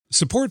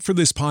Support for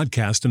this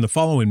podcast and the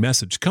following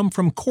message come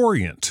from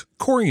Corient.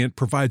 Corient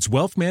provides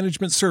wealth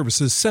management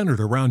services centered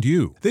around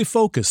you. They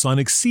focus on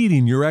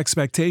exceeding your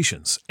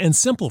expectations and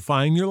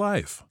simplifying your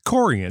life.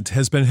 Corient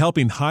has been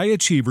helping high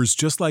achievers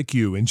just like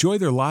you enjoy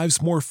their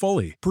lives more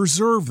fully,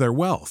 preserve their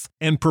wealth,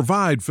 and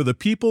provide for the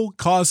people,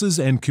 causes,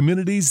 and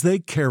communities they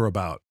care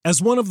about. As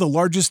one of the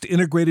largest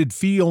integrated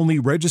fee-only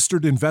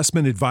registered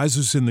investment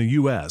advisors in the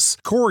U.S.,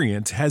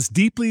 Corient has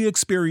deeply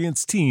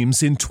experienced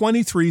teams in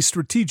 23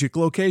 strategic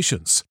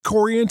locations.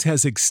 Corient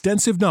has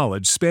extensive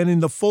knowledge spanning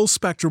the full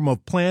spectrum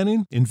of planning,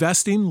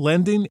 investing,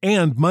 lending,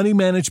 and money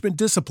management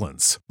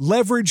disciplines.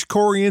 Leverage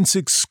Corient's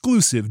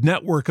exclusive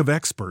network of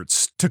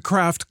experts to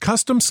craft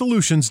custom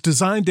solutions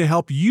designed to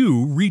help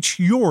you reach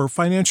your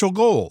financial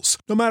goals,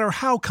 no matter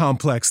how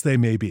complex they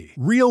may be.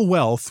 Real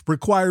wealth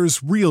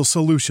requires real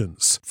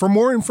solutions. For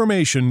more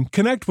information,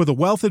 connect with a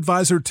wealth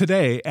advisor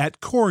today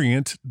at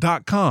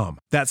Corient.com.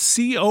 That's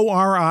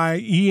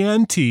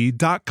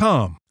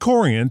Corient.com.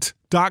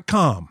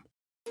 Corient.com.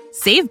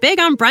 Save big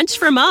on brunch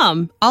for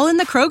mom, all in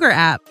the Kroger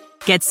app.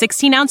 Get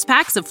 16-ounce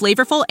packs of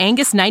flavorful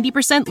Angus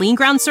 90% lean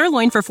ground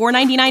sirloin for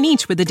 $4.99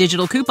 each with a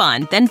digital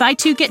coupon. Then buy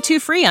 2, get 2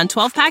 free on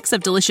 12 packs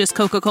of delicious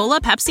Coca-Cola,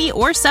 Pepsi,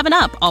 or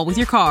 7-Up, all with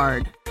your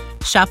card.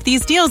 Shop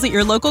these deals at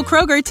your local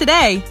Kroger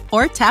today,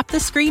 or tap the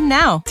screen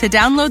now to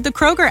download the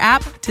Kroger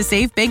app to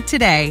save big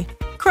today.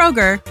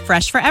 Kroger,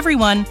 fresh for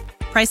everyone.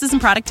 Prices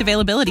and product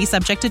availability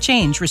subject to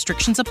change.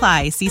 Restrictions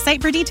apply. See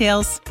site for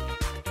details.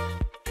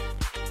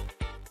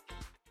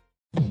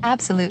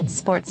 Absolute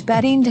sports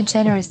betting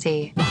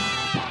degeneracy.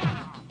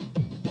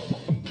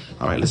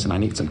 All right, listen, I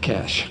need some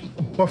cash.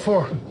 What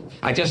for?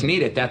 I just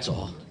need it, that's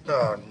all.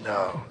 Oh,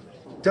 no.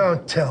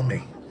 Don't tell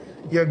me.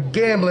 You're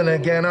gambling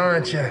again,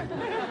 aren't you?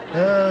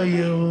 Oh,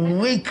 you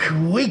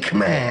weak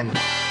man.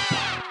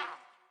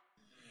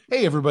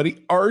 Hey,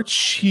 everybody.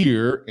 Arch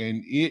here,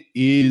 and it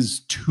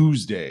is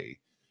Tuesday.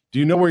 Do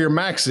you know where your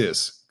max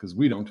is? Because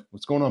we don't.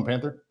 What's going on,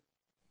 Panther?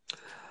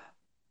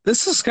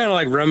 This is kind of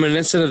like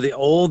reminiscent of the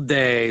old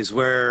days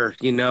where,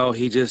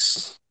 he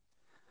just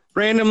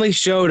randomly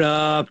showed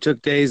up,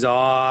 took days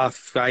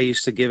off. I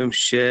used to give him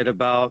shit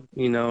about,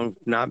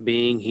 not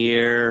being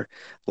here,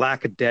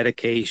 lack of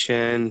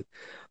dedication.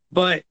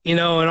 But, in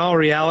all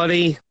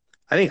reality,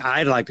 I think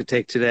I'd like to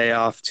take today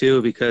off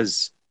too,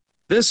 because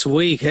this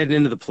week heading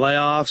into the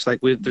playoffs,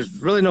 there's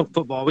really no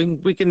football.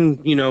 We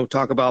can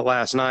talk about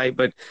last night,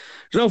 but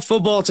there's no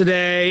football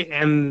today,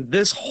 and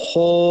this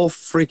whole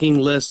freaking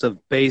list of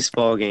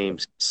baseball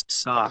games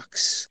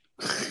sucks.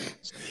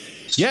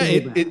 Yeah,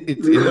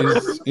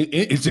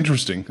 it's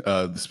interesting,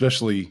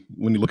 especially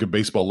when you look at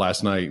baseball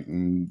last night,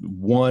 and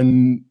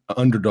one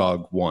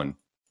underdog won.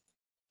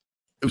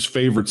 It was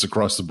favorites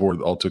across the board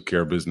that all took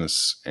care of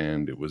business,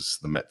 and it was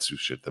the Mets who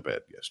shit the bed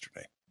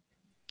yesterday.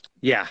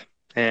 Yeah,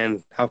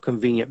 and how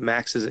convenient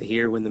Max is it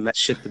here when the Mets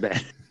shit the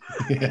bed.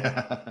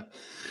 Yeah.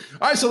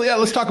 All right, so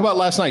let's talk about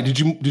last night. Did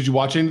you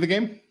watch any of the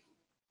game?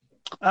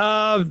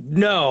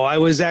 No, I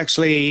was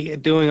actually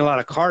doing a lot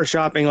of car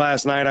shopping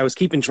last night. I was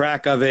keeping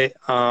track of it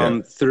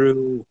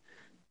through,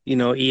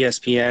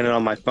 ESPN and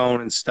on my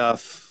phone and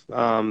stuff.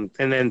 And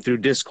then through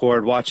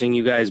Discord, watching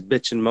you guys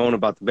bitch and moan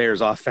about the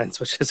Bears offense,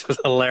 which was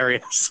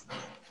hilarious.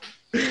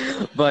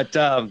 But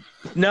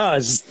no,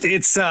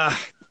 it's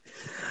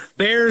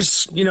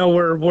Bears,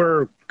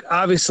 we're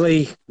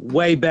obviously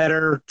way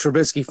better.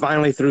 Trubisky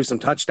finally threw some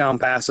touchdown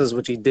passes,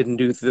 which he didn't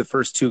do through the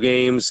first 2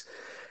 games.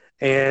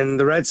 And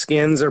the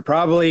Redskins are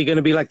probably going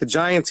to be like the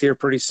Giants here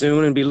pretty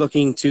soon and be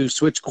looking to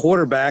switch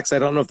quarterbacks. I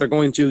don't know if they're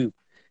going to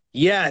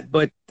yet,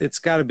 but it's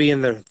got to be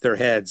in their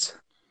heads.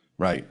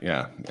 Right,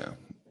 yeah.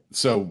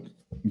 So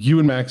you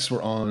and Max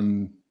were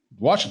on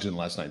Washington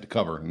last night to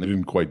cover, and they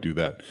didn't quite do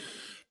that.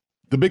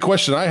 The big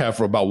question I have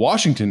about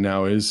Washington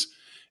now is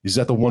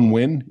that the one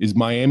win? Is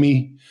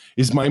Miami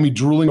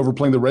drooling over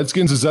playing the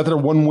Redskins? Is that their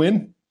one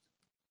win?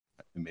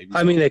 Maybe.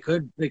 I mean, they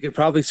could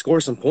probably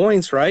score some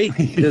points, right?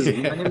 Because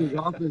Miami's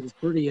offense is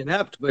pretty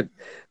inept, but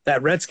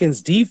that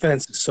Redskins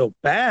defense is so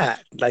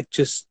bad,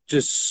 just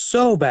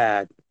so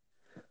bad.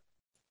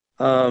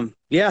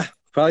 Yeah,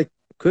 probably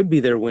could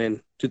be their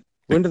win.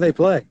 When do they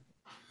play?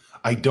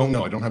 I don't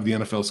know. I don't have the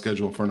NFL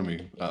schedule in front of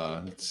me.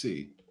 Let's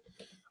see.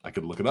 I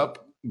could look it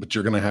up, but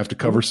you're gonna have to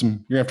cover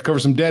some. You're gonna have to cover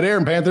some dead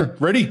air, Panther.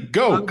 Ready?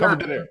 Go. Cover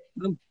dead air.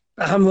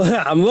 I'm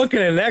looking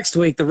at next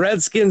week, the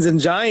Redskins and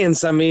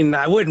Giants. I mean,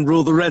 I wouldn't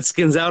rule the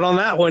Redskins out on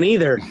that one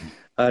either.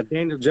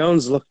 Daniel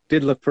Jones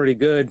did look pretty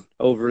good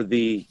over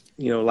the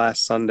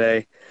last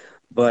Sunday,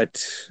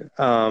 but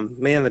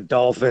man, the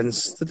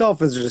Dolphins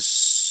are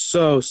just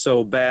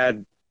so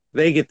bad.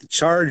 They get the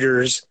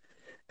Chargers,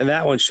 and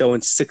that one's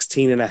showing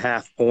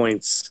 16.5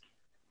 points.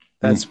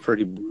 That's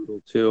pretty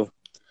brutal too.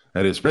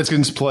 That is.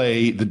 Redskins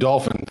play the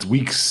Dolphins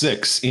week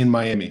 6 in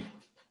Miami.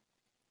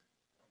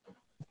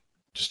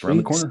 Just around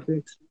the corner.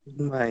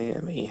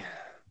 Miami.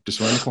 Just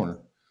around the corner.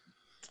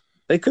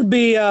 They could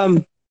be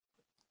they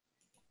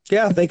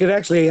could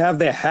actually have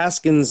the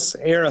Haskins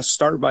era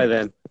start by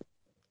then.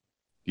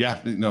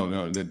 Yeah,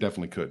 no, that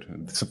definitely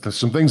could.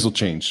 Some things will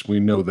change. We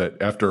know that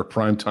after a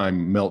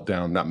primetime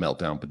meltdown, not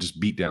meltdown, but just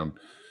beatdown,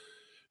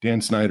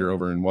 Dan Snyder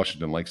over in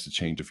Washington likes to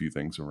change a few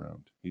things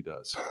around. He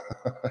does.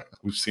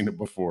 We've seen it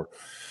before.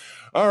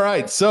 All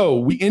right, so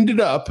we ended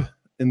up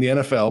in the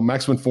NFL.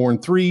 Max went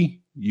 4-3.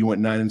 You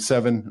went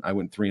 9-7. I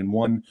went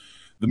 3-1.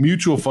 The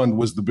mutual fund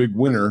was the big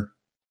winner.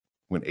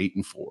 Went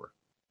 8-4.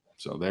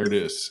 So there it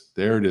is.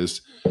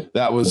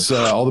 That was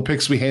all the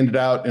picks we handed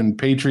out in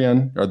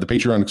Patreon, or the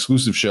Patreon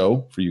exclusive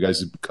show for you guys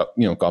to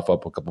cough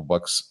up a couple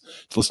bucks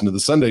to listen to the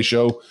Sunday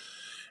show,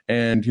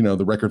 and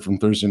the record from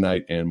Thursday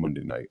night and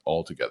Monday night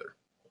all together.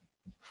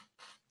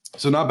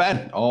 So not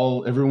bad.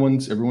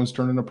 Everyone's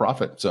turning a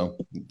profit. So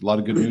a lot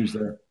of good news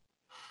there.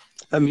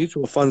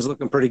 Mutual fund's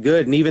looking pretty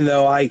good, and even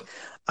though I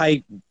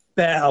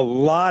bet a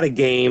lot of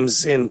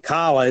games in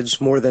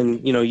college, more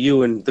than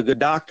you and the good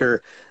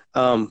doctor.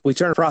 We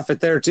turn a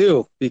profit there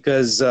too,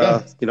 because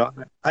I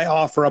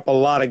offer up a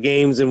lot of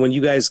games, and when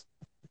you guys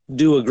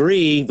do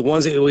agree, the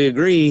ones that we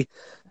agree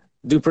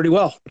do pretty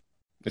well.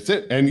 That's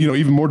it. And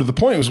even more to the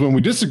point was when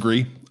we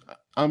disagree,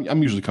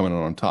 I'm usually coming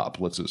out on top.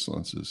 Let's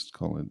just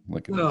call it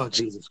like it is.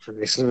 Jesus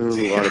Christ. A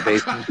lot of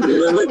baseball.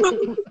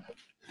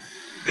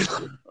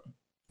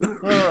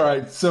 All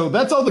right. So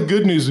that's all the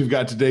good news we've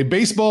got today.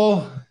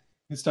 Baseball,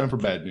 it's time for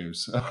bad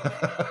news. Man.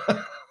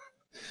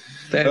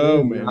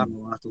 I'm a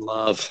lot to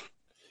love.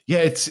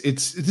 Yeah, this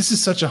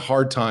is such a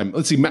hard time.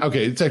 Let's see.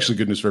 Okay, it's actually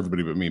good news for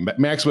everybody but me.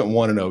 Max went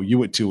 1-0, you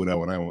went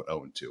 2-0, and I went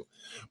 0-2.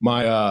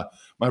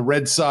 My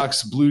Red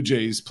Sox Blue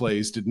Jays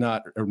plays did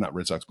not, or not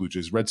Red Sox Blue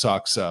Jays, Red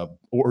Sox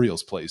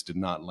Orioles plays did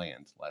not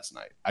land last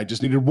night. I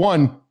just needed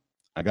one.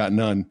 I got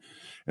none,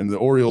 and the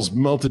Orioles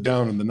melted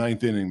down in the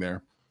ninth inning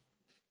there.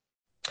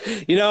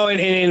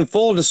 And in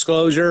full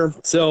disclosure,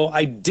 so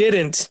I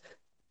didn't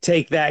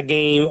take that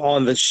game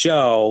on the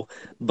show,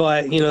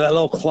 but that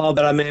little club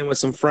that I'm in with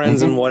some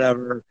friends and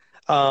whatever,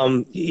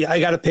 I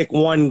got to pick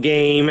one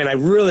game, and I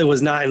really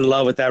was not in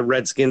love with that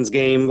Redskins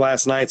game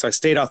last night, so I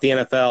stayed off the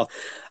NFL.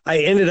 I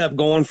ended up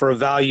going for a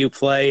value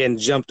play and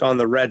jumped on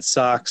the Red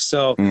Sox.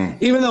 So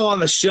even though on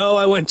the show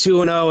I went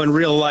 2-0, in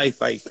real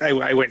life I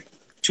went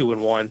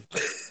 2-1.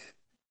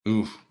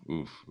 Oof,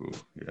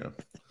 yeah.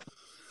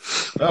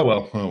 Oh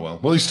well.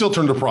 Well, you still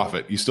turned a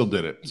profit. You still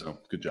did it. So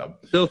good job.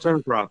 Still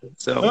turned a profit.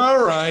 So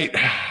all right.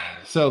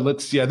 So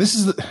this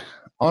is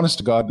honest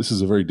to God, this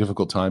is a very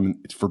difficult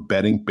time for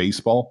betting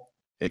baseball,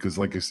 because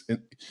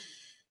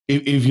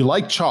if you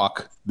like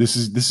chalk, this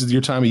is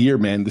your time of year,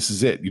 man. This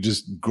is it. You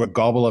just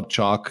gobble up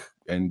chalk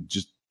and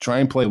just try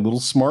and play a little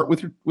smart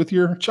with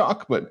your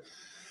chalk. But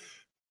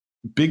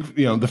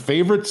the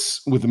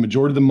favorites with the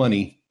majority of the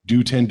money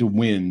do tend to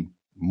win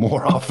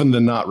more often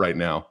than not right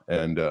now.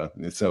 And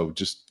so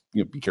just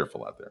be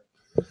careful out there.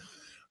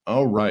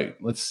 All right,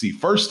 let's see.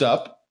 First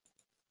up,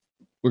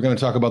 we're going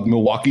to talk about the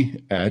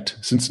Milwaukee at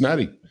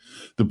Cincinnati.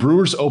 The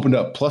Brewers opened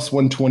up plus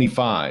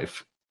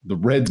 125, the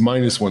Reds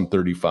minus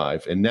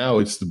 135, and now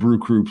it's the Brew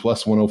Crew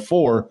plus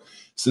 104,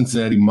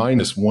 Cincinnati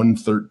minus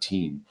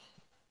 113.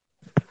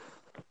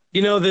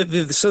 So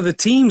the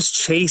teams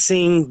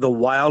chasing the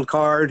wild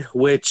card,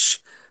 which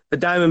the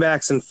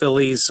Diamondbacks and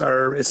Phillies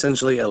are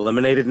essentially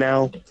eliminated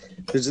now.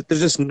 There's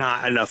just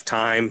not enough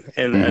time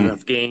and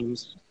enough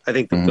games. I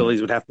think the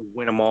Phillies would have to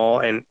win them all,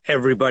 and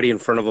everybody in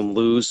front of them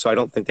lose, so I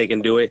don't think they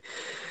can do it.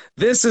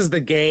 This is the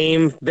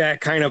game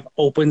that kind of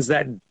opens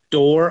that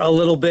door a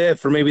little bit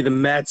for maybe the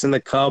Mets and the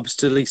Cubs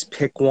to at least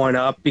pick one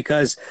up,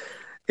 because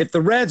if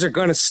the Reds are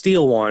going to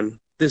steal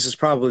one, this is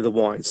probably the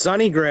one.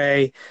 Sonny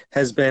Gray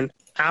has been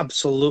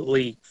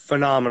absolutely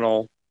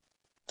phenomenal.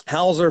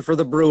 Hauser for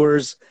the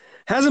Brewers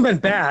hasn't been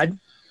bad,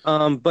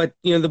 but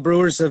the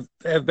Brewers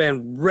have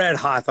been red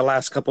hot the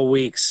last couple of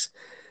weeks.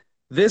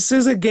 This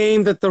is a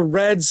game that the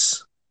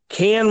Reds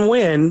can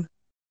win.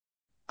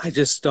 I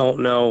just don't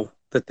know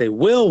that they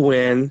will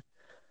win.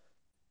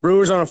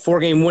 Brewers on a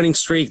 4-game winning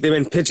streak. They've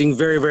been pitching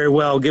very, very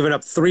well, giving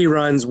up 3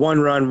 runs,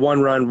 1 run,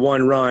 1 run,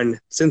 1 run.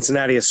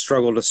 Cincinnati has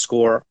struggled to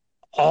score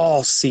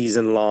all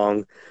season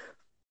long.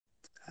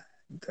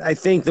 I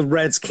think the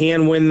Reds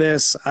can win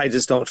this. I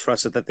just don't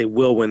trust it that they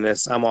will win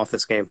this. I'm off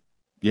this game.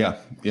 Yeah.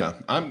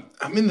 I'm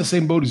in the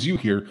same boat as you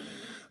here.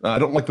 I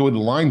don't like the way the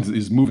line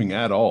is moving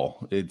at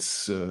all.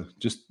 It's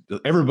just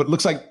everybody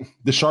looks like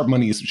the sharp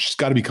money is just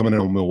got to be coming in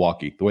on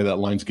Milwaukee. The way that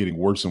line's getting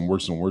worse and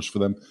worse and worse for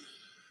them,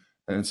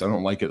 and so I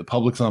don't like it. The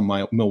public's on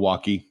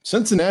Milwaukee.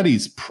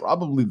 Cincinnati's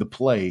probably the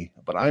play,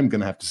 but I'm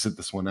going to have to sit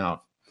this one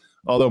out.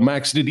 Although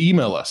Max did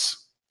email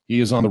us,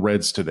 he is on the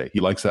Reds today. He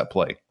likes that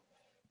play.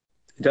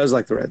 He does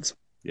like the Reds.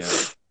 Yeah.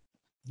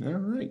 All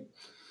right.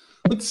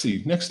 Let's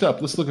see. Next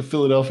up, let's look at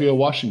Philadelphia,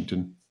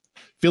 Washington.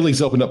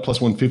 Phillies opened up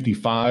plus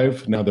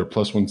 155. Now they're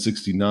plus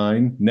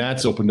 169.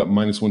 Nats opened up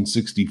minus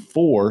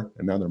 164,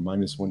 and now they're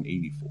minus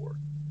 184.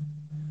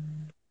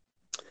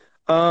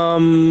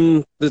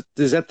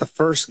 Is that the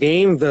first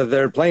game?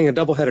 They're playing a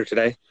doubleheader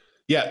today.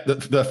 Yeah,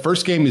 the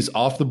first game is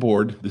off the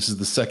board. This is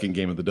the second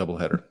game of the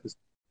doubleheader.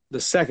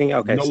 The second,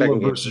 okay. Nola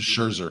second versus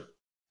Scherzer.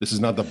 This is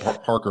not the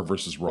Parker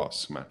versus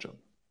Ross matchup.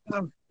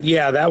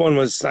 Yeah, that one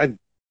was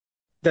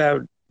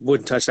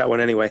wouldn't touch that one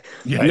anyway.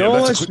 Yeah,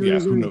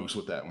 who knows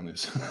what that one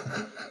is?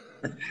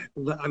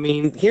 I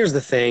mean, here's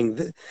the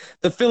thing.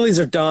 The Phillies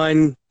are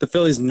done. The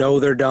Phillies know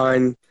they're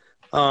done.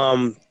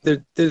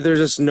 There's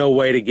just no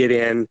way to get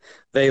in.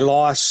 They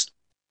lost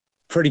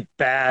pretty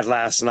bad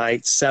last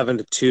night,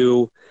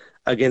 7-2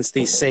 against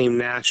these same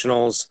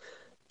Nationals.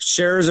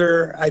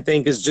 Scherzer, I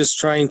think, is just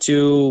trying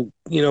to,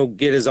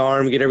 get his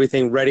arm, get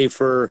everything ready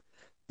for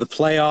the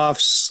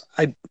playoffs.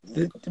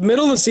 The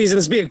middle of the season,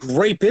 this would be a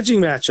great pitching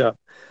matchup.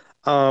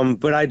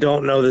 But I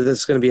don't know that this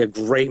is going to be a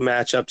great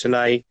matchup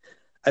tonight.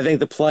 I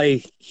think the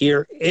play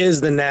here is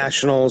the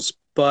Nationals,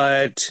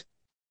 but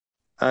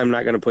I'm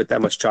not going to put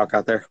that much chalk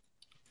out there.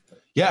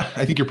 Yeah,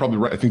 I think you're probably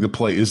right. I think the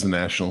play is the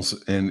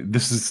Nationals, and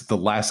this is the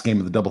last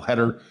game of the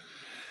doubleheader.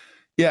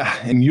 Yeah,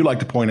 and you like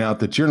to point out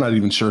that you're not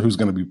even sure who's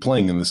going to be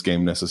playing in this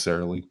game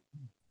necessarily.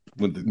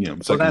 With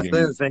so that's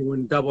the other thing.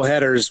 When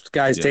doubleheaders,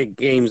 guys take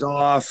games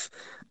off.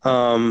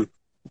 So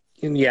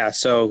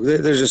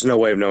there's just no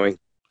way of knowing.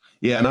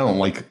 Yeah, and I don't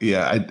like.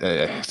 Yeah,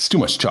 it's too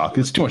much chalk.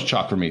 It's too much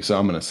chalk for me, so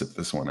I'm going to sit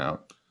this one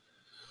out.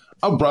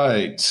 All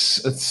right,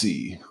 let's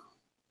see.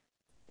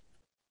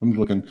 I'm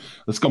looking.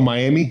 Let's go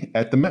Miami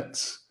at the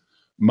Mets.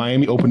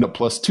 Miami opened up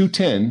plus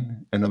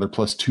 210, another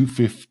plus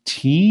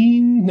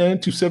 215,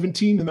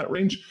 217 in that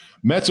range.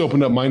 Mets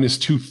opened up minus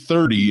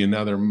 230, and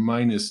now they're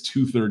minus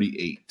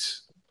 238.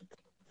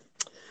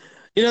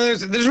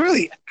 There's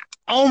really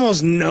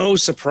almost no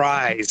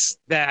surprise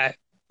that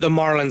the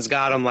Marlins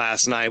got him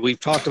last night. We've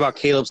talked about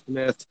Caleb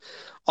Smith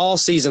all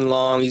season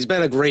long. He's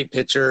been a great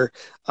pitcher.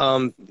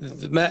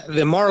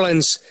 The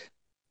Marlins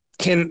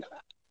can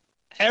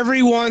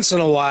every once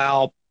in a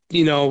while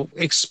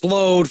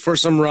explode for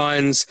some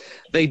runs.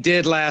 They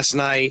did last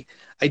night.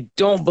 I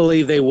don't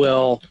believe they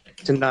will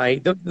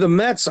tonight. The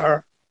Mets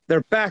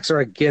their backs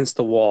are against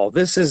the wall.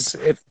 This is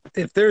if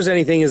there's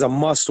anything is a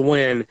must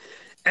win.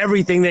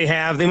 Everything they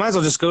have, they might as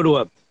well just go to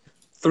a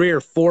 3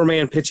 or 4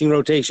 man pitching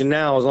rotation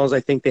now, as long as I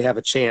think they have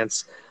a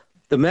chance.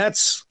 The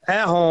Mets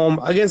at home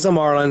against the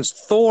Marlins,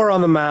 Thor on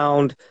the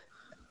mound.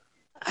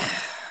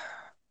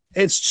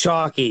 It's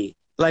chalky.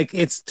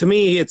 To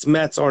me, it's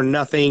Mets or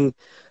nothing.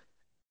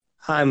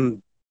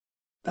 I'm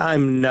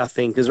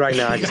nothing because right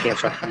now I just can't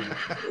trust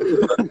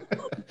them.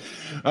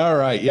 All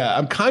right. Yeah,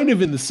 I'm kind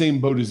of in the same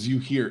boat as you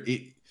here.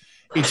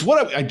 It's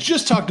what I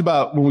just talked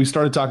about when we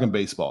started talking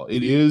baseball.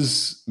 It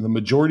is the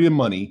majority of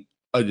money.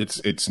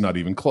 It's not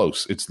even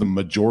close. It's the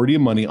majority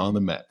of money on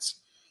the Mets.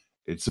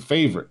 It's a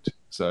favorite.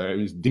 So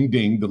it's ding,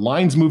 ding. The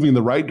line's moving in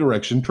the right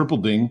direction, triple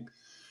ding,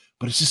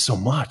 but it's just so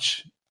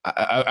much.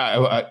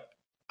 I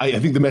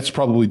think the Mets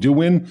probably do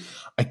win.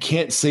 I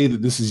can't say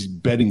that this is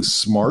betting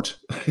smart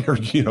or,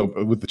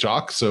 with the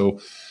chalk. So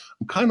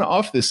I'm kind of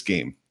off this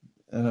game.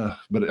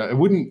 But I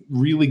wouldn't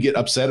really get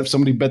upset if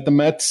somebody bet the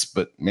Mets.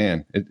 But,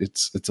 man,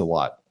 it's a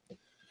lot.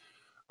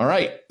 All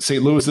right,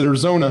 St. Louis at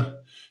Arizona.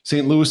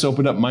 St. Louis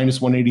opened up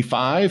minus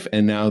 185,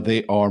 and now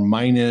they are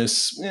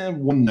minus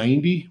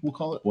 190, we'll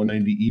call it,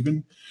 190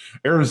 even.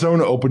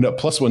 Arizona opened up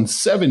plus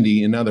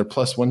 170, and now they're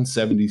plus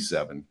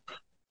 177.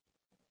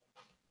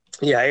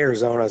 Yeah,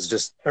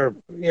 Arizona's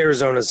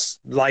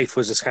life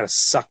was just kind of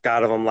sucked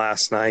out of them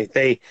last night.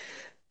 They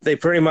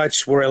pretty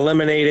much were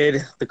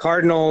eliminated. The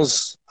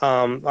Cardinals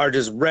are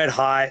just red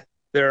hot.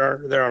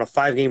 They're on a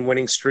 5-game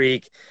winning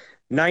streak,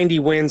 90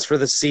 wins for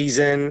the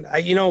season.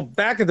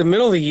 Back at the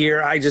middle of the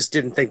year, I just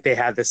didn't think they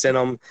had this in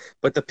them.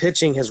 But the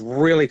pitching has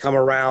really come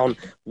around.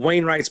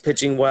 Wainwright's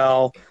pitching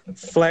well.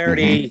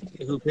 Flaherty,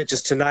 who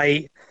pitches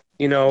tonight,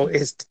 his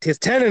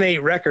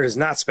 10-8 record is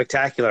not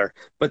spectacular,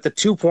 but the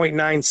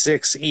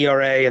 2.96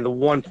 ERA and the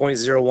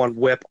 1.01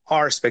 WHIP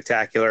are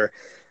spectacular.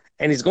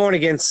 And he's going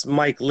against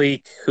Mike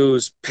Leake,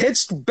 who's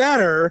pitched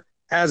better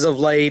as of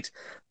late,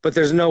 but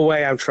there's no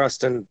way I'm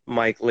trusting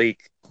Mike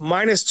Leake.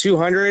 Minus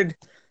 200-ish,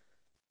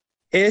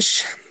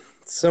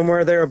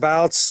 somewhere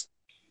thereabouts.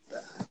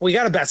 We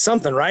got to bet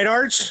something, right,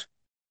 Arch?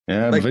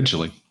 Yeah,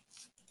 eventually.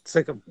 It's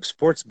like a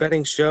sports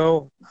betting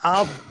show.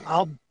 I'll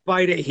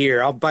bite it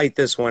here. I'll bite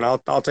this one.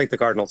 I'll take the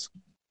Cardinals.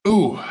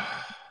 Ooh.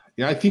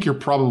 Yeah, I think you're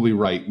probably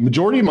right.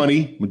 Majority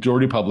money,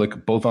 majority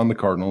public, both on the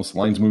Cardinals.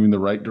 Line's moving the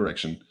right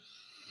direction.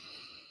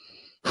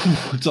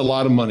 It's a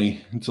lot of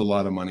money.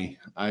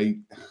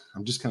 I'm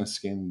just kind of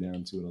scanning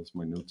down to what else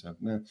my notes have.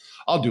 Nah,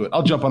 I'll do it.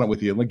 I'll jump on it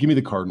with you. Give me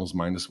the Cardinals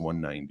minus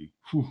 190.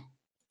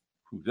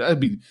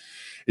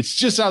 It's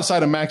just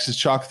outside of Max's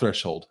chalk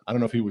threshold. I don't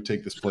know if he would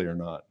take this play or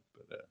not,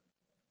 but I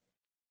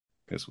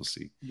guess we'll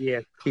see. Yeah,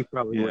 he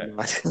probably would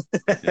not.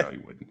 No,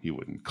 he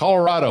wouldn't.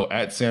 Colorado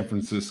at San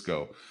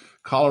Francisco.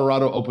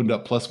 Colorado opened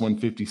up plus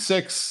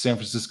 156, San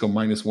Francisco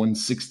minus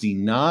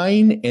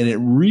 169, and it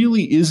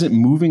really isn't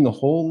moving a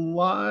whole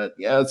lot.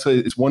 Yeah,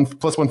 it's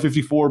plus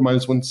 154,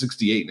 minus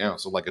 168 now,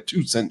 so like a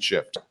 2-cent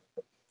shift.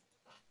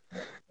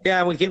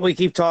 Yeah, we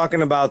keep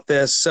talking about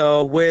this.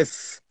 So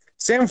with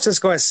San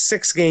Francisco has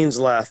 6 games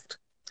left,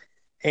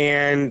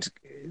 and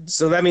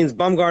so that means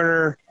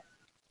Bumgarner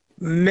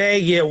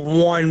may get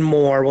one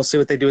more. We'll see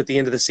what they do at the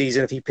end of the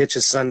season if he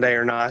pitches Sunday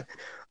or not.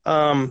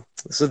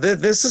 So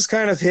this is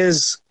kind of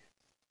his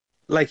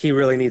like he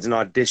really needs an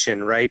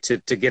audition, right, to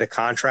get a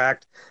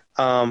contract.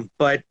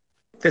 But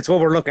that's what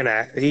we're looking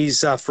at.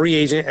 He's a free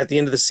agent at the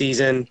end of the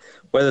season,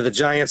 whether the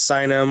Giants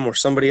sign him or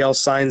somebody else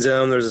signs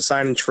him. There's a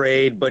sign and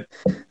trade, but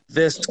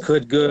this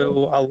could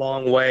go a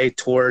long way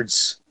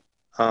towards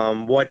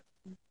what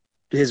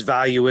his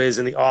value is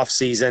in the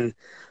offseason.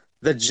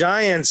 The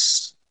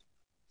Giants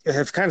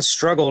have kind of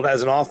struggled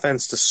as an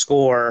offense to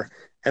score,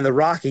 and the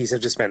Rockies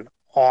have just been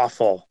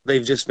awful.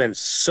 They've just been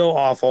so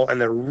awful, and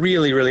they're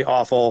really, really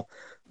awful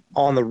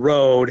on the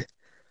road.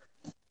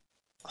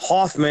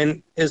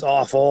 Hoffman is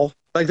awful.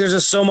 Like, there's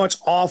just so much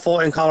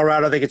awful in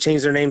Colorado, they could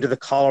change their name to the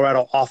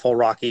Colorado Awful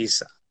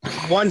Rockies.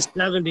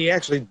 170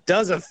 actually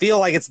doesn't feel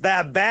like it's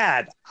that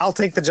bad. I'll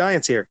take the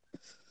Giants here.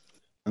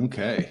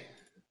 Okay.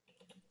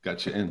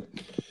 Gotcha in.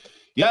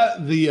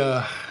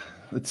 Yeah,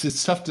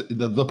 it's tough to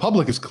the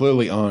public is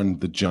clearly on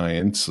the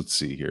Giants. Let's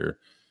see here.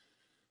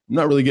 I'm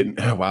not really getting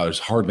there's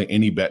hardly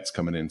any bets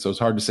coming in. So it's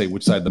hard to say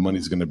which side the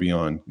money's going to be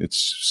on.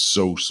 It's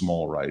so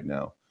small right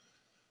now.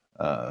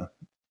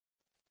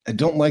 I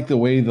don't like the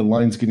way the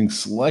line's getting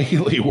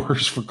slightly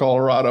worse for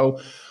Colorado.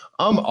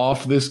 I'm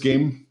off this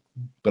game,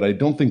 but I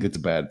don't think it's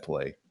a bad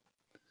play.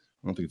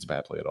 I don't think it's a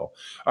bad play at all.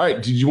 All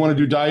right, did you want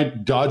to do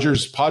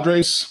Dodgers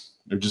Padres,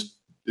 or just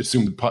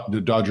assume the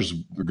Dodgers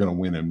are going to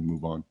win and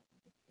move on?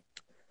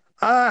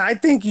 I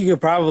think you could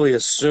probably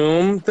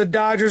assume the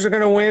Dodgers are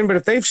going to win, but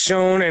if they've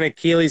shown an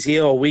Achilles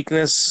heel, a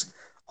weakness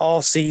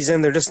all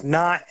season, they're just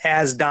not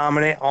as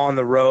dominant on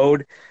the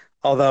road.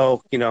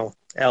 Although,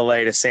 LA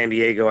to San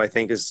Diego, I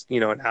think, is,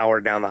 an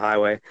hour down the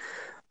highway.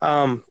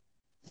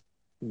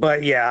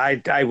 But yeah,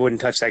 I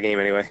wouldn't touch that game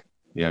anyway.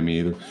 Yeah, me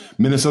either.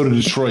 Minnesota,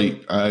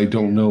 Detroit. I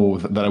don't know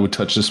that I would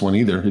touch this one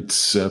either.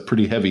 It's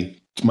pretty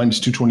heavy. It's minus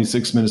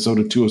 226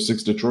 Minnesota,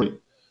 206 Detroit.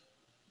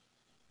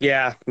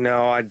 Yeah,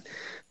 no,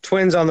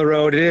 Twins on the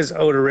road. It is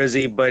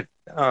Odorizzi, but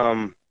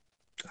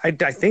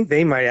I think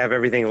they might have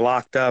everything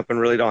locked up and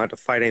really don't have to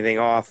fight anything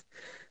off.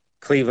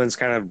 Cleveland's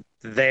kind of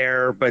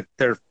there, but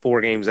they're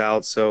 4 games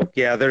out. So,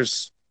 yeah,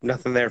 there's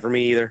nothing there for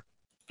me either.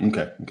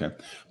 Okay.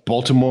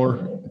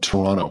 Baltimore,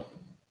 Toronto.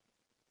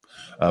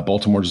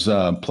 Baltimore's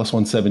plus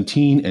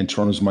 117 and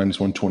Toronto's minus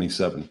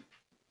 127.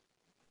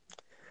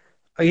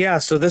 Yeah,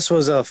 so this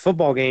was a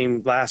football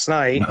game last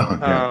night.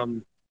 Yeah.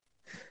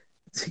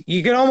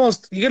 You could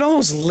almost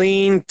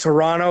lean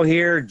Toronto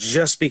here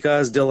just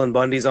because Dylan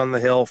Bundy's on the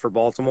hill for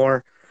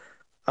Baltimore.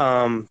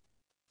 But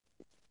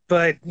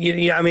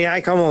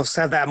I can almost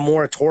have that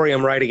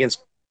moratorium right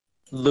against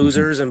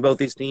losers, and both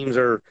these teams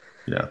are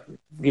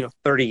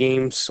 30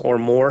 games or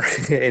more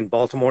in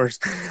Baltimore's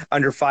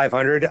under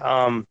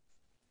 500.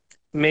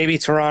 Maybe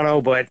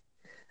Toronto, but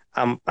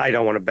I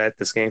don't want to bet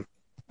this game.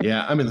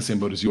 Yeah, I'm in the same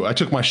boat as you. I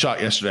took my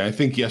shot yesterday. I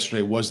think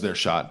yesterday was their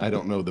shot. I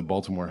don't know that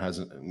Baltimore has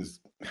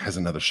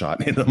another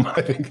shot in them.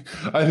 I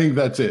think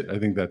that's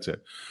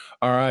it.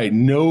 All right,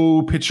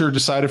 no pitcher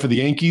decided for the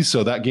Yankees,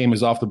 so that game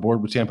is off the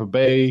board with Tampa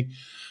Bay.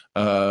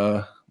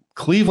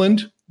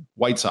 Cleveland,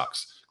 White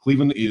Sox.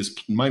 Cleveland is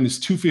minus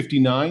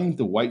 259.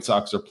 The White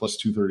Sox are plus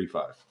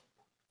 235.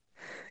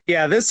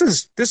 Yeah, this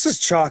is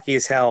chalky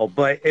as hell.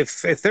 But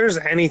if there's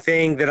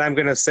anything that I'm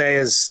going to say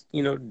is,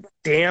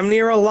 damn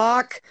near a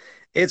lock,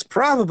 it's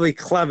probably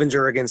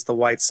Clevinger against the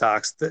White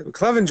Sox.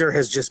 Clevinger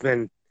has just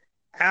been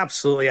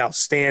absolutely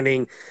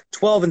outstanding.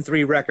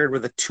 12-3 record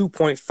with a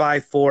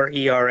 2.54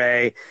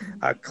 ERA.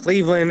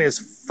 Cleveland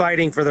is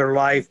fighting for their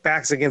life,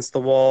 backs against the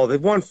wall. They've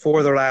won 4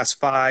 of their last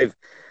 5.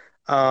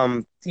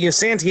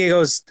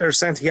 Santiago,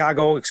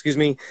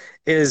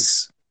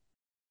 is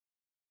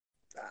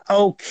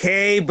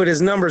okay, but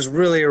his numbers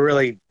really are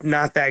really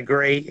not that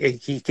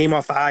great. He came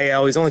off the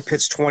IL. He's only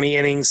pitched 20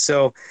 innings,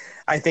 so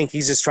I think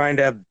he's just trying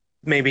to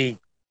maybe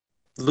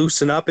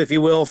loosen up, if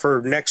you will,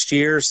 for next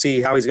year,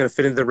 see how he's going to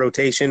fit into the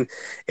rotation.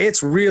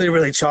 It's really,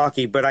 really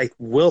chalky, but I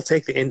will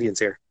take the Indians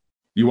here.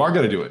 You are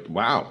going to do it.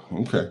 Wow.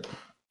 Okay.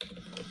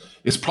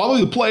 It's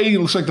probably the play. It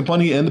looks like the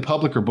money and the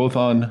public are both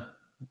on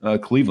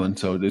Cleveland,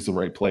 so it is the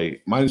right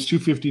play. Minus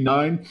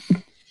 259.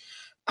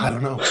 I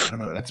don't know.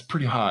 That's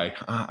pretty high.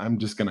 I'm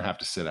just going to have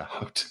to sit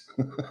out.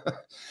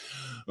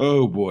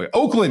 Oh, boy.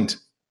 Oakland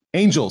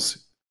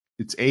Angels.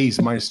 It's A's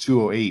minus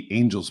 208.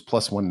 Angels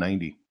plus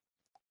 190.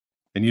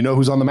 And you know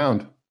who's on the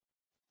mound?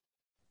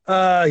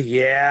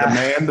 Yeah. The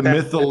man, the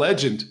myth, the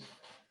legend.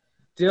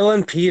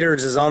 Dylan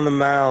Peters is on the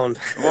mound.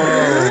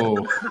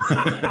 Whoa.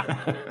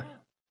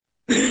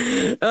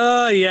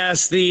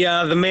 Yes,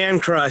 the man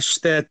crush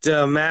that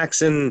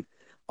Max and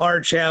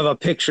Arch have a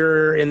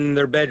picture in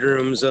their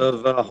bedrooms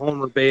of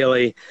Homer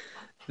Bailey.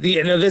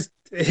 It's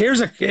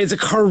a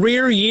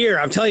career year.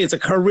 I'm telling you, it's a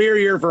career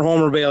year for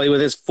Homer Bailey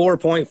with his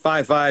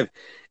 4.55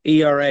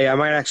 ERA. I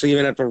might actually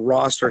even have to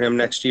roster him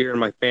next year in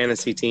my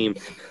fantasy team.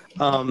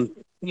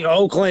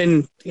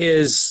 Oakland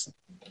is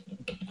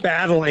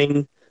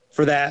battling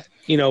for that,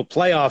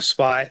 playoff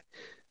spot.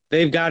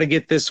 They've got to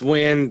get this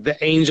win.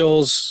 The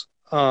Angels,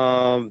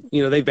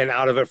 they've been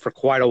out of it for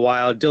quite a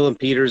while. Dylan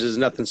Peters is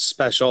nothing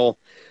special.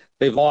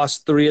 They've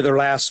lost 3 of their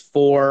last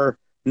 4.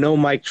 No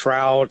Mike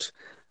Trout.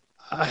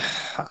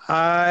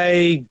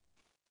 I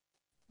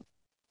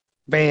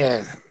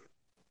Man.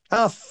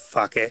 Oh,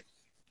 fuck it.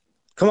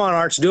 Come on,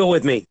 Arch, do it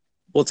with me.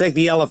 We'll take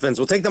the Elephants.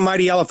 We'll take the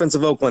mighty Elephants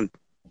of Oakland.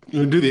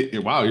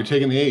 Wow, you're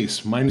taking the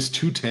Ace. Minus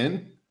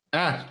 210?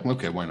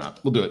 Okay, why not?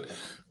 We'll do it.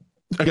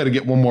 I got to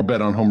get one more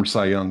bet on Homer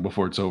Cy Young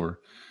before it's over.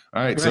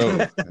 All right,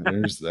 so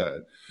there's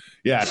that.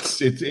 Yeah,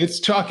 it's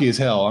chalky as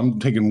hell. I'm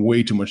taking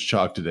way too much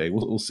chalk today.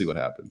 We'll see what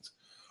happens.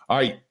 All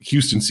right,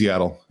 Houston,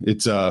 Seattle.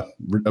 It's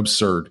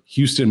absurd.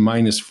 Houston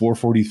minus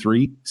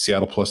 443,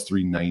 Seattle plus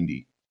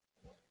 390.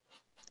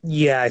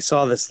 Yeah, I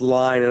saw this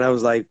line and I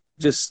was like,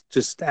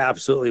 just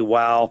absolutely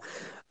wow.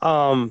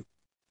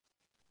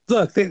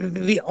 Look,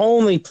 the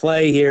only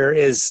play here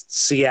is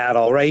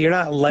Seattle, right? You're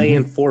not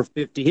laying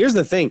 450. Here's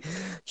the thing.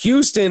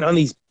 Houston on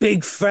these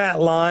big fat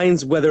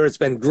lines, whether it's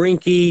been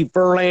Greinke,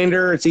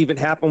 Verlander, it's even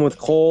happened with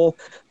Cole,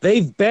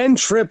 they've been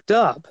tripped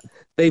up.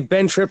 They've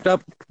been tripped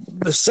up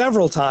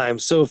several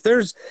times. So if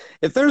there's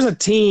a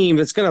team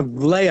that's going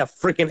to lay a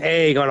freaking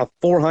egg on a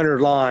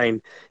 400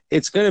 line,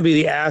 it's going to be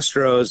the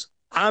Astros.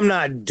 I'm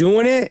not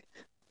doing it,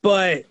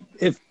 but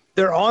if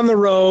they're on the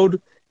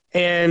road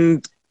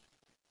and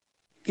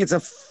it's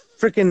a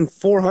freaking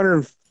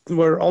 400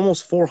 or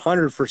almost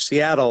 400 for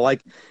Seattle,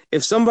 like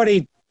if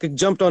somebody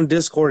jumped on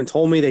Discord and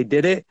told me they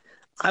did it,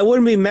 I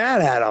wouldn't be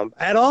mad at them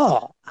at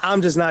all.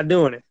 I'm just not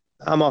doing it.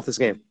 I'm off this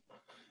game.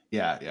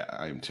 Yeah,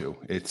 I am too.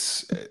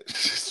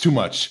 It's too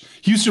much.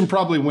 Houston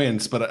probably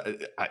wins, but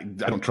I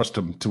don't trust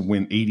them to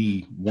win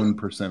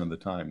 81% of the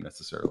time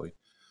necessarily.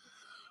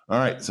 All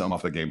right, so I'm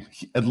off the game.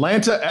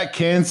 Atlanta at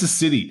Kansas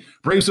City.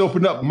 Braves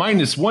opened up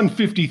minus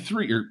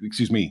 153, or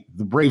excuse me,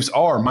 the Braves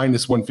are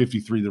minus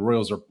 153. The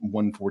Royals are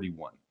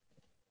 141.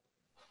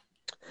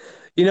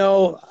 You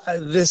know,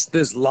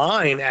 this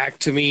line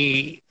act to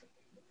me,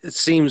 it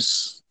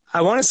seems,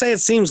 I want to say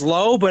it seems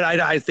low, but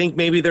I think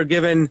maybe they're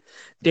giving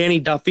Danny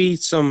Duffy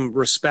some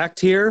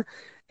respect here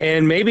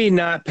and maybe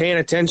not paying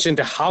attention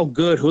to how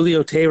good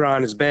Julio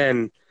Teheran has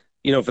been,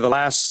 you know, for the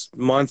last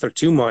month or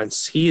 2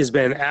 months. He has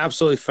been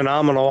absolutely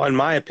phenomenal, in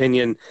my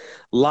opinion,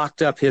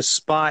 locked up his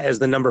spot as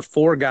the number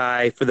 4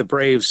 guy for the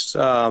Braves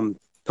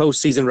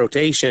postseason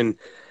rotation.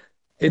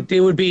 It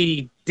would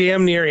be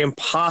damn near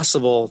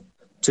impossible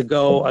to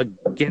go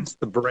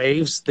against the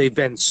Braves. They've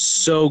been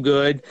so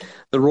good.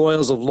 The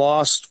Royals have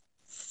lost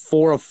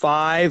 4 of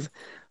 5,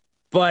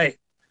 but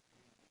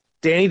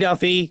Danny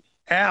Duffy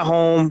at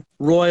home,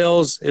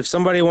 Royals. If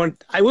somebody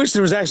I wish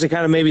there was actually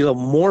kind of maybe a little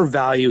more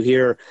value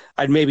here.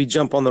 I'd maybe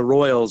jump on the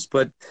Royals,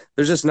 but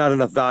there's just not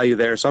enough value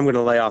there. So I'm going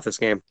to lay off this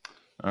game.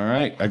 All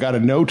right. I got a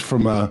note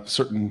from a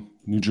certain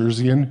New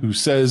Jerseyan who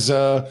says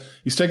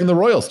he's taking the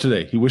Royals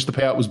today. He wished the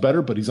payout was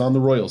better, but he's on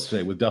the Royals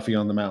today with Duffy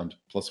on the mound,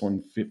 plus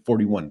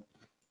 141.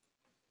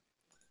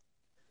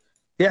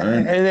 Yeah,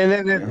 right.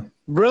 and it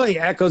really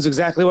echoes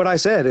exactly what I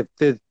said.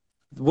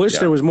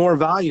 There was more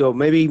value.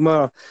 Maybe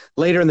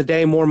later in the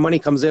day, more money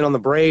comes in on the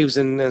Braves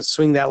and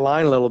swing that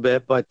line a little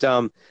bit. But,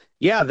 the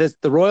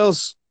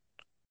Royals,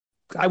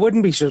 I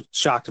wouldn't be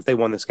shocked if they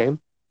won this game.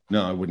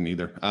 No, I wouldn't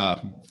either.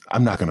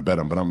 I'm not going to bet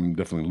them, but I'm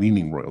definitely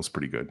leaning Royals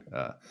pretty good.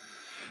 But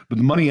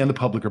the money and the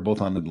public are both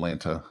on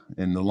Atlanta,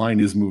 and the line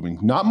is moving.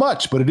 Not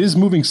much, but it is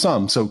moving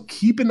some. So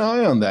keep an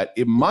eye on that.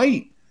 It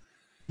might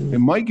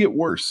get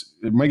worse.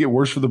 It might get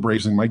worse for the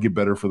Braves and it might get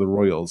better for the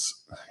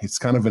Royals. It's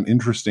kind of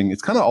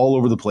it's kind of all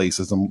over the place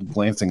as I'm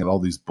glancing at all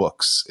these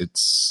books.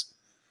 It's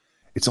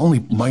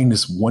only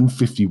minus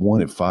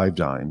 151 at 5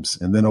 dimes.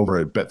 And then over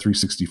at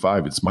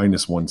Bet365, it's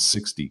minus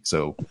 160.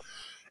 So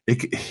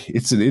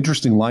it's an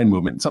interesting line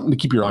movement, something to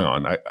keep your eye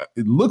on.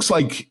 It looks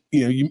like,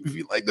 if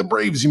you like the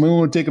Braves, you might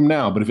want to take them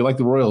now. But if you like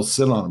the Royals,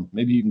 sit on them.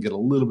 Maybe you can get a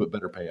little bit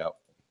better payout.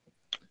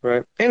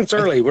 Right. And it's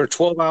early. We're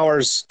 12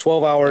 hours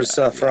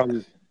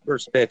from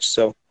first pitch,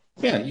 so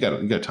you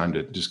got time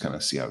to just kind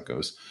of see how it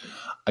goes.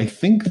 I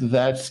think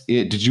that's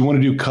it. Did you want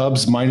to do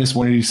Cubs minus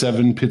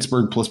 187,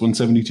 Pittsburgh plus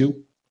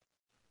 172?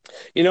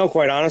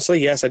 Quite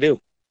honestly, yes, I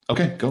do.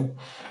 Okay, go.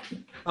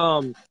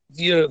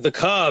 The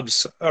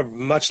Cubs are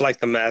much like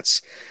the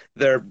Mets.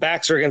 Their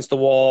backs are against the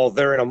wall.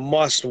 They're in a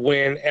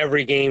must-win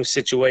every game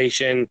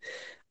situation,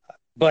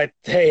 but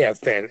they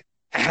have been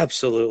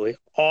absolutely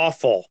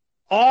awful.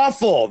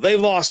 They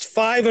lost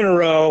 5 in a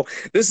row.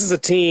 This is a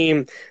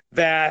team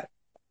that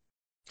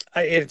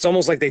it's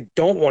almost like they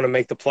don't want to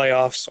make the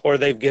playoffs or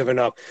they've given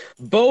up.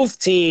 Both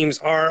teams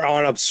are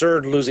on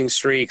absurd losing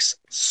streaks.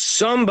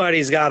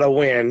 Somebody's got to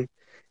win.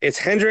 It's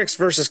Hendricks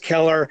versus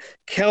Keller.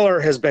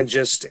 Keller has been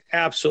just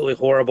absolutely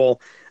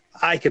horrible.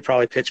 I could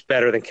probably pitch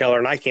better than Keller,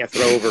 and I can't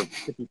throw over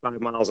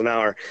 55 miles an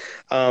hour.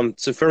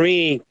 So for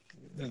me,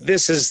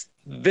 this is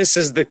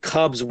the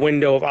Cubs'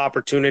 window of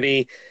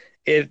opportunity.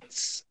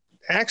 It's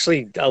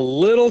actually a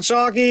little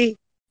chalky,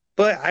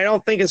 but I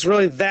don't think it's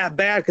really that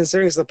bad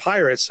considering it's the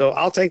Pirates. So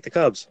I'll take the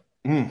Cubs.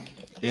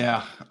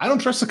 Yeah, I don't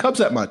trust the Cubs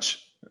that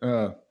much.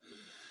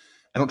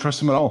 I don't trust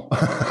them at all.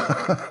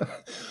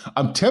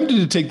 I'm tempted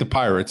to take the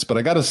Pirates, but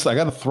I gotta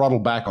throttle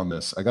back on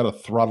this.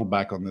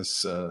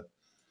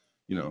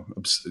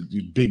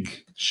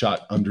 Big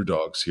shot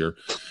underdogs here.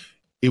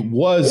 It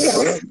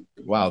was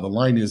wow. The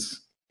line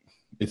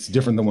it's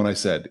different than what I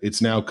said.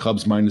 It's now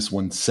Cubs minus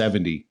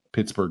 170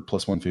 Pittsburgh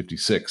plus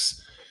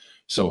 156.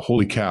 So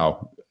holy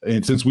cow.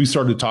 And since we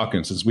started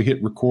talking, since we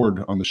hit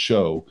record on the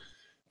show,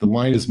 the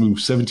line has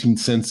moved 17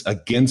 cents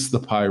against the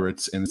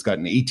Pirates, and it's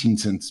gotten 18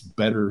 cents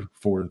better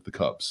for the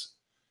Cubs.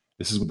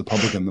 This is with the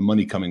public and the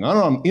money coming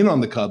in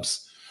on the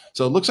Cubs.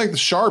 So it looks like the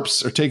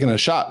Sharps are taking a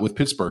shot with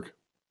Pittsburgh.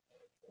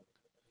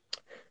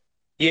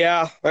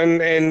 Yeah,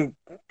 and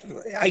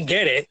I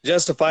get it,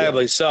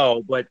 justifiably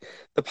so, but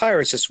the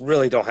Pirates just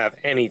really don't have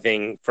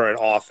anything for an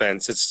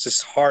offense. It's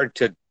just hard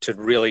to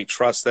really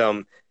trust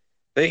them.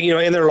 They,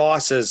 in their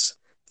losses,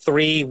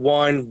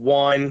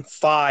 3-1-1,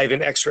 5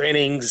 in extra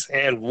innings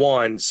and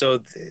 1.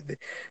 So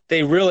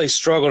they really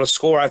struggle to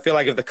score. I feel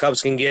like if the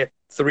Cubs can get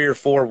 3 or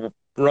 4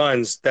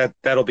 runs,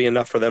 that'll be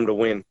enough for them to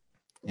win.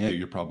 Yeah,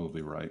 you're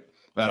probably right.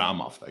 But I'm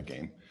off that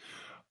game.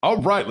 All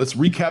right, let's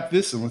recap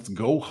this and let's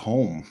go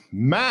home.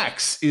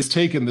 Max is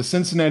taking the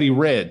Cincinnati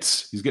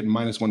Reds. He's getting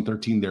minus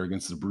 113 there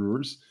against the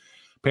Brewers.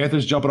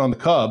 Panthers jumping on the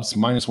Cubs,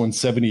 minus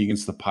 170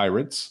 against the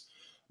Pirates.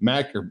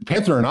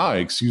 Panther and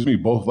I,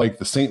 both like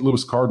the St.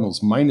 Louis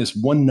Cardinals, minus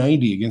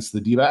 190 against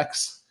the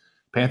D-backs.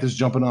 Panthers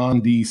jumping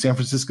on the San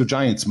Francisco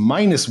Giants,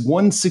 minus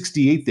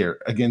 168 there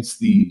against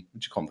the,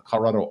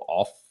 Colorado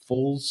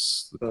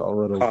Awfuls? The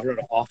Colorado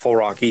Awful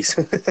Rockies.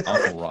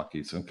 Awful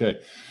Rockies, okay.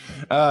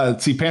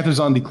 Let's see, Panthers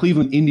on the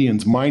Cleveland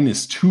Indians,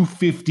 minus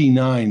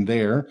 259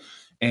 there.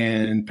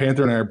 And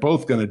Panther and I are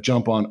both going to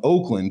jump on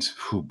Oakland.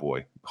 Oh,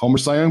 boy. Homer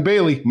Cy Young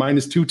Bailey,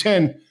 minus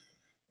 210.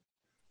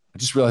 I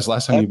just realized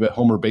last time you bet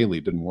Homer Bailey,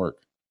 it didn't work.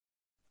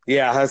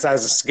 Yeah, I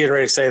was getting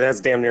ready to say that's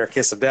damn near a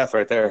kiss of death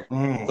right there.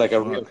 Like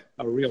a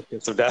real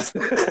kiss of death.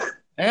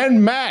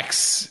 And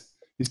Max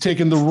is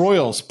taking the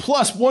Royals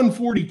plus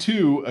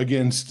 142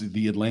 against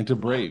the Atlanta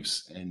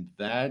Braves. And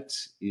that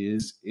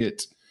is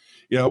it.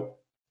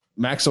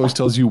 Max always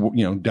tells you,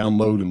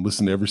 download and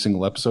listen to every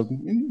single episode.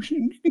 And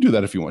you can do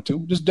that if you want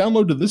to. Just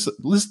download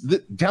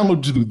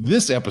to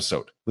this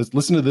episode. Let's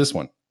listen to this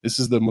one. This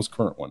is the most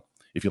current one.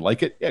 If you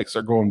like it,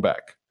 start going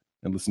back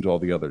and listen to all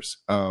the others.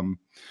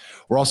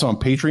 We're also on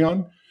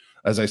Patreon.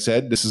 As I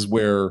said, this is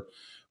where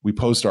we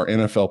post our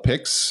NFL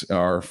picks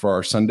for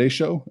our Sunday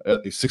show.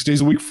 6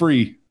 days a week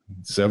free.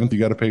 7th you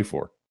got to pay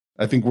for.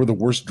 I think we're the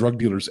worst drug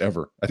dealers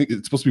ever. I think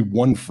it's supposed to be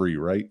 1 free,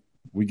 right?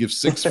 We give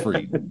 6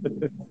 free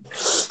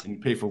and you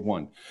pay for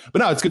 1. But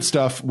no, it's good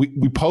stuff.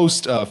 We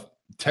post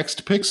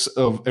text picks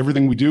of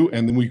everything we do,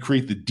 and then we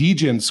create the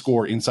DGen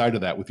score inside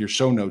of that with your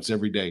show notes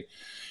every day.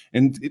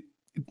 And it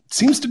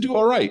seems to do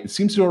all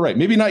right.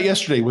 Maybe not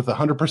yesterday with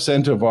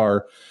 100% of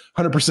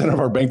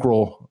our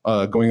bankroll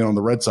going in on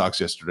the Red Sox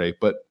yesterday,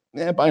 but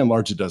by and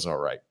large, it does all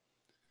right.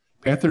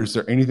 Panther, is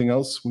there anything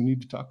else we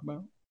need to talk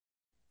about?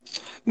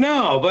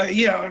 No, but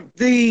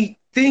the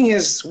thing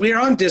is, we're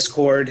on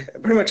Discord.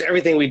 Pretty much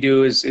everything we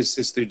do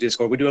is through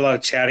Discord. We do a lot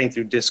of chatting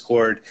through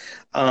Discord.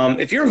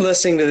 If you're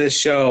listening to this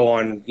show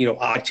on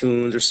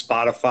iTunes or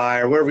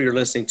Spotify or wherever you're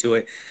listening to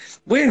it,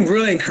 we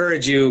really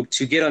encourage you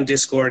to get on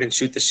Discord and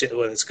shoot the shit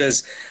with us,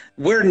 because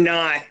we're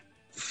not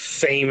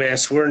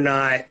famous. We're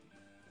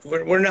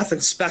nothing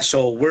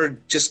special. We're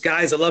just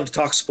guys that love to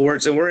talk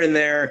sports, and we're in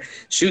there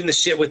shooting the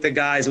shit with the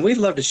guys, and we'd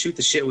love to shoot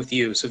the shit with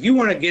you. So if you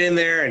want to get in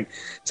there and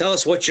tell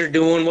us what you're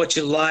doing, what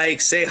you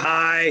like, say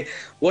hi,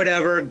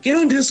 whatever, get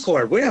on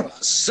Discord. We have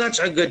such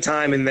a good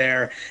time in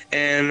there,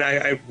 and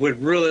I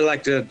would really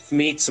like to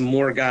meet some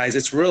more guys.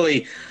 It's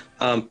really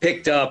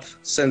picked up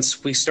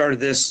since we started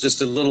this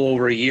just a little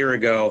over a year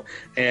ago,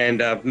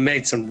 and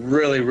made some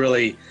really,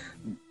 really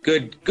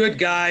good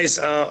guys.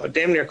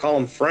 Damn near call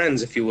them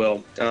friends, if you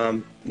will.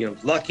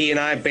 Lucky and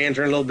I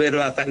bantering a little bit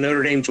about that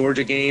Notre Dame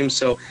Georgia game.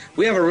 So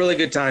we have a really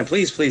good time.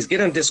 Please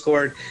get on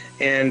Discord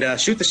and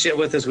shoot the shit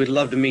with us. We'd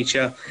love to meet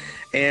you.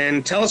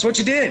 And tell us what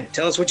you did.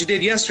 Tell us what you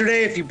did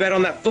yesterday. If you bet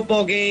on that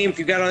football game, if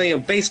you got on any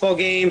baseball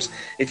games,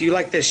 if you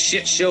like this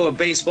shit show of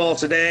baseball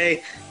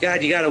today,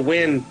 God, you got to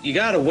win. You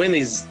got to win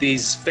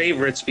these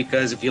favorites,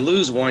 because if you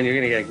lose one, you're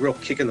going to get a real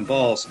kick in the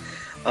balls.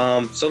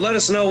 So let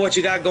us know what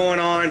you got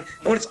going on. And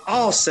when it's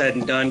all said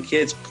and done,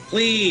 kids,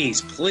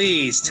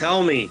 please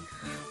tell me.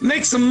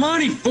 Make some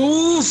money,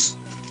 fools!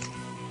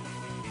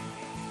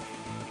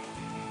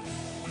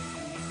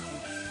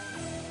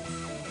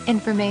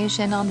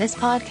 Information on this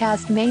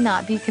podcast may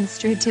not be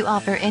construed to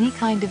offer any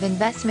kind of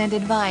investment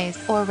advice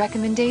or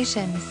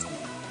recommendations.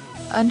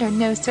 Under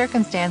no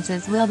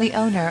circumstances will the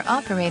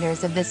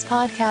owner-operators of this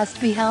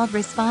podcast be held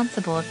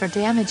responsible for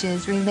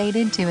damages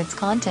related to its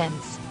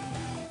contents.